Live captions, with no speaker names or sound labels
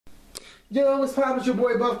Yo, what's poppin'? It's your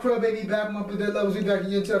boy Buff Crub, baby. Back up with that levels. We back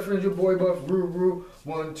again. Tell friends your boy Buff Roo.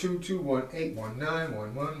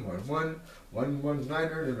 1221819111119er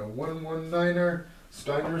and a 119er.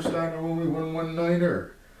 Steiner when we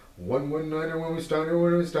 119er. 119er when we Steiner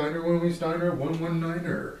when we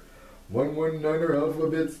 119er. 119er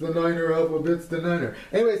alphabets the niner.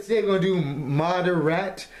 Anyways, today we're gonna do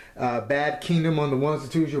Moderat, Bad Kingdom on the ones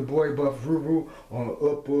and twos. Your boy Buff Roo on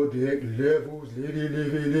upper deck levels.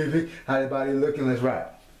 Living. How everybody looking? Let's ride.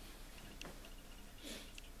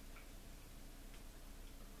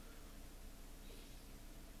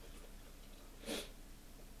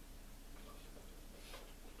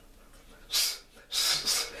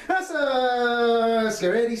 Let's get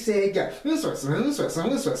ready, say, go. Let's go.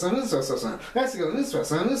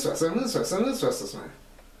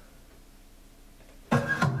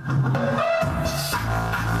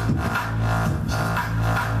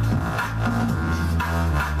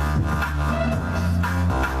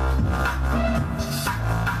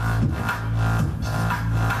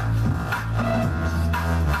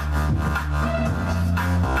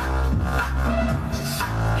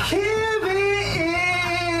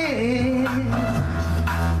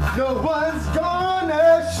 No one's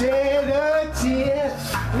gonna shed a tear.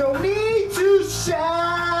 No need to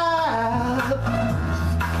shout,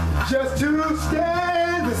 just to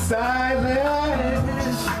stand in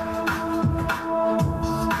silence.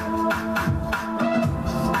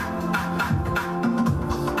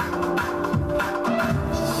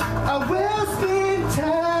 I will spend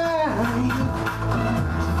time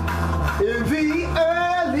in the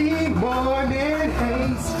early morning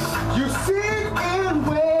haze. You sit and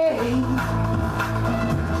wait,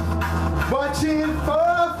 watching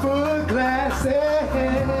 4-foot glasses.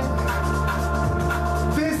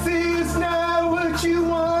 This is not what you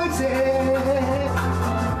wanted,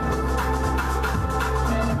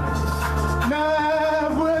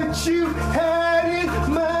 not what you had in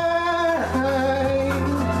mind.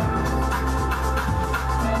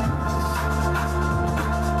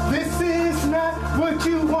 This is not what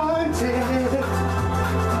you wanted.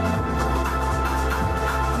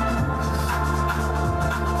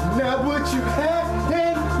 Not what you had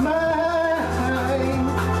in mind.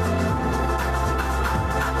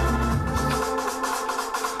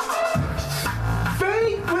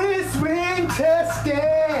 Fate was when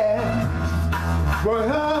tested,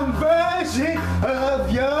 one version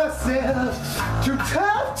of yourself, too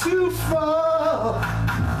tough to fall,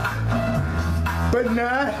 but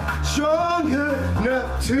not strong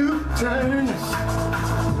enough to turn.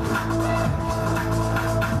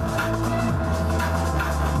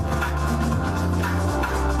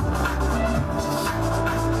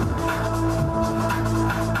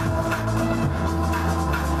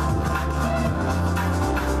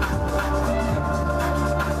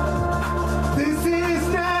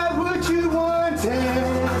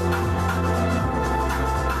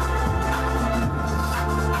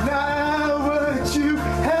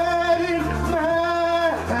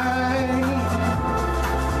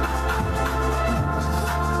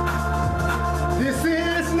 This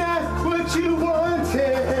is not what you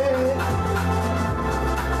wanted,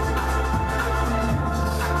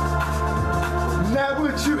 not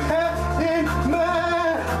what you had in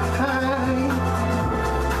mind.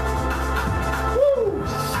 Woo!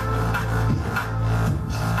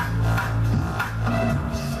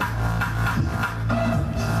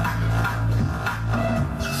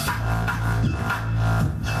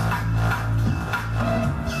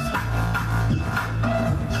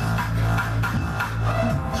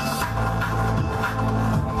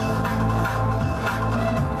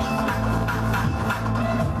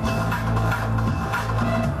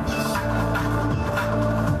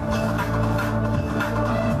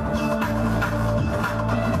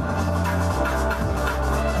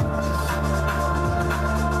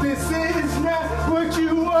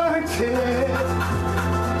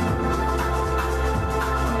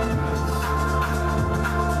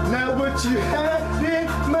 Not what you had in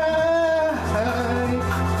mind.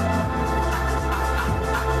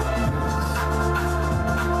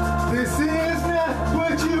 This is not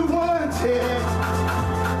what you wanted.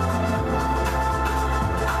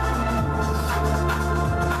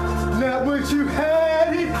 Not what you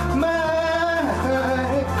had in mind.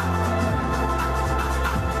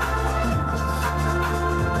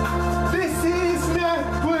 This is not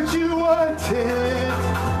what you wanted.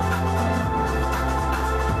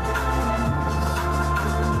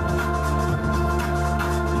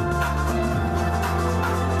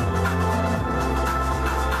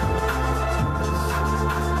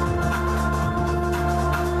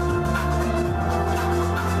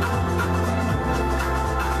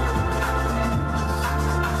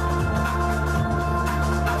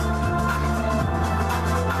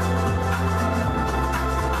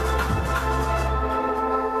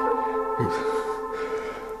 Oops.